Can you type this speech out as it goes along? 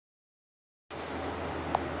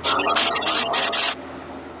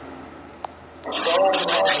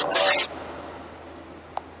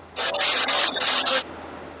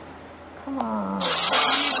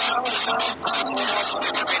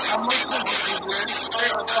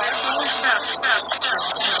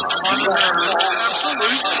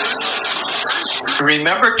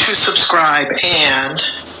Remember to subscribe and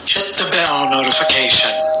hit the bell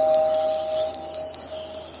notification.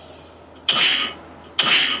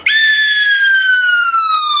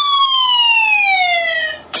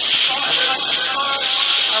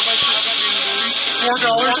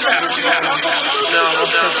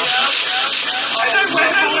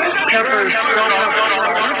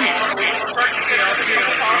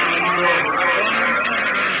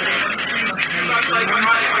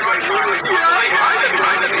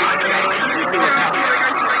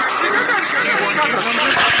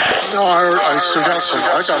 No, I still got some.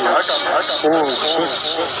 I got like 4 or 6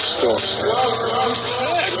 still.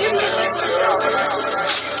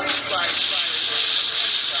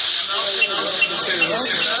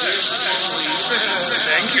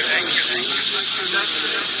 Thank you.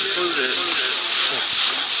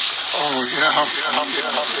 Oh, yeah.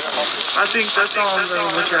 I think that's all I'm going to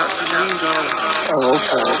look at for you, though. Oh,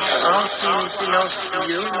 okay. I don't see anything else for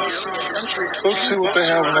you. Let's see what they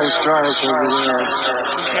have in those jars over there.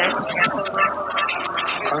 Okay.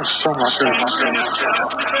 I'm still not good.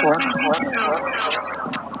 What?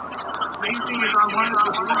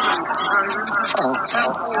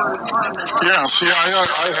 Yeah, see, I have a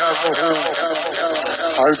whole,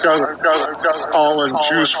 I've got all in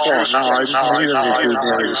juice form now. I don't need any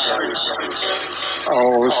blueberries.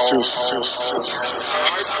 Oh, it's just.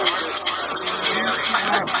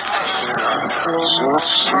 So let's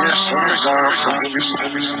see.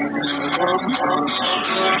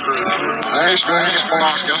 Nice.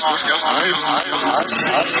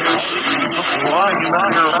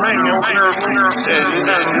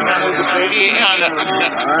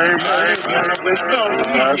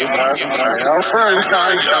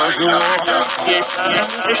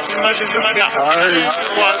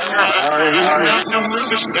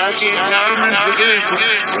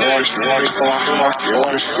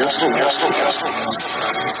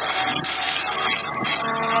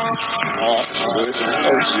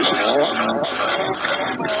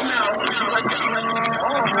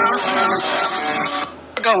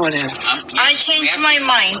 Going in. I changed my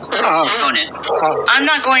mind. Going in. I'm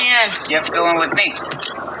not going in. You have to go in with me.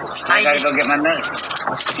 I gotta go get my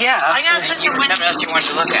medicine. Yeah. I got such a Something else you want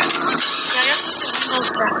to look at.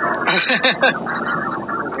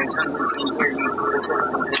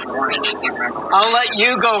 I'll let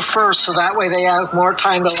you go first, so that way they have more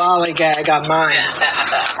time to lollygag on mine.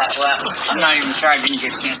 Well, I'm not even sure I didn't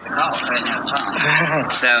get a chance to call. I didn't have time.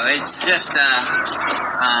 So it's just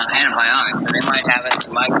antibiotics. So they might have it.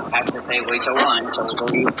 They might have to say wait till 1. So we'll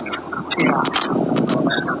go eat.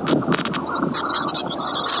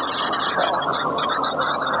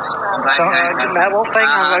 So that whole thing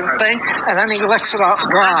and everything, and then he licks it off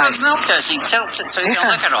dry. That's what Milk does. He tilts it so he can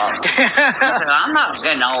lick it all. He said, I'm not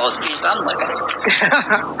getting all those pieces. I'm licking it.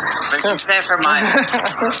 But she said for my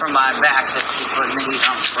back, just keep putting the heat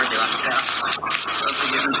on before doing it.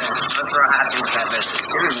 We're happy with that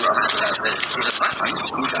visit.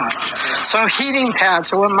 So heating pads.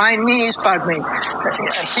 So when my knees bug me,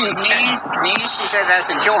 Knees, she said that's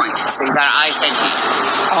a joint. So you got ice and heat.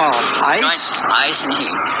 Oh, ice? Joint, ice and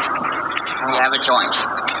heat. You have a joint.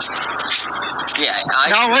 Yeah, ice.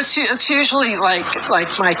 No, it's usually like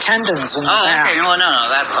my tendons and that. Okay. No,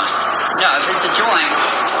 that's fine. No, if it's a joint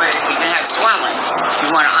where you can have swelling, you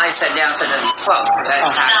want to ice that down so it doesn't swell.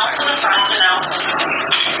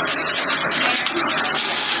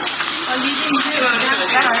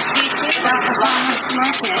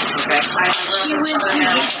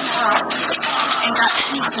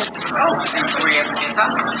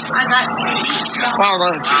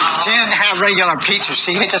 Well, she didn't have regular peaches.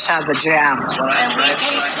 She just had the jam. And we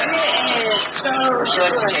tasted it, and it is so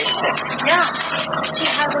good. Yeah. She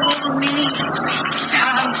had a little mini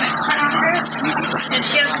counters, and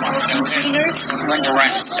she has little containers.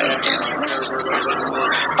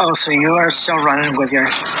 Oh, so you are still running with your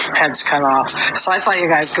heads cut off. So I thought you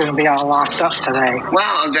guys were going to be all locked up today.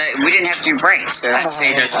 Well, we didn't have to do breaks, so that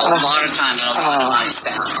saved us a lot of time and a lot of money. So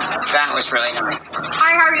that was really nice.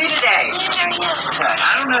 Hi, how are you today? Good.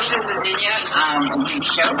 I don't know if this is in yet. You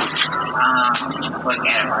show. Look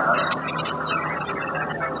at it.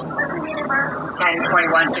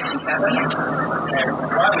 10/21/57.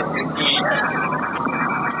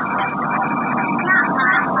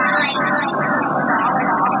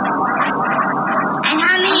 And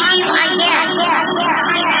how many I get?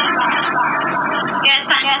 Yes,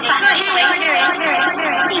 yes.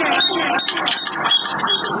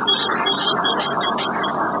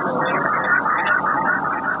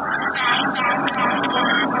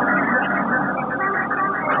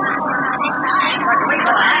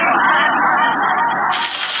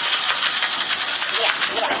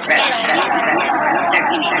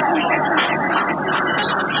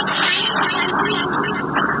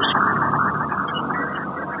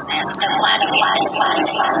 Might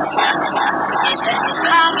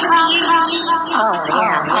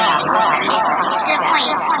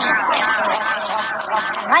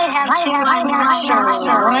have to, I'm not sure.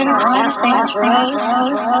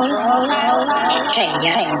 Okay,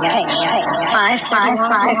 yeah.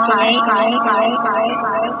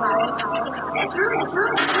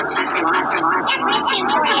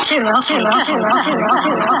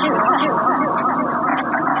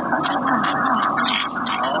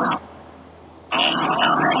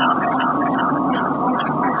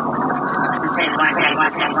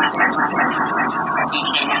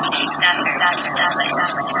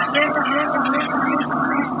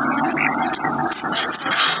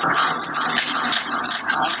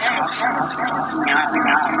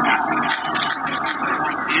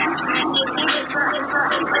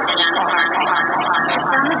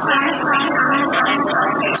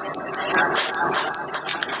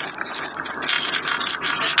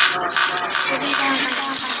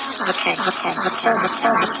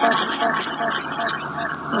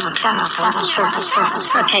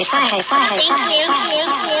 Okay, fine.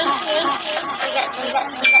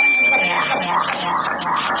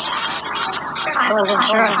 I wasn't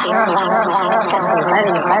sure if you were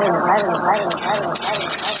ready.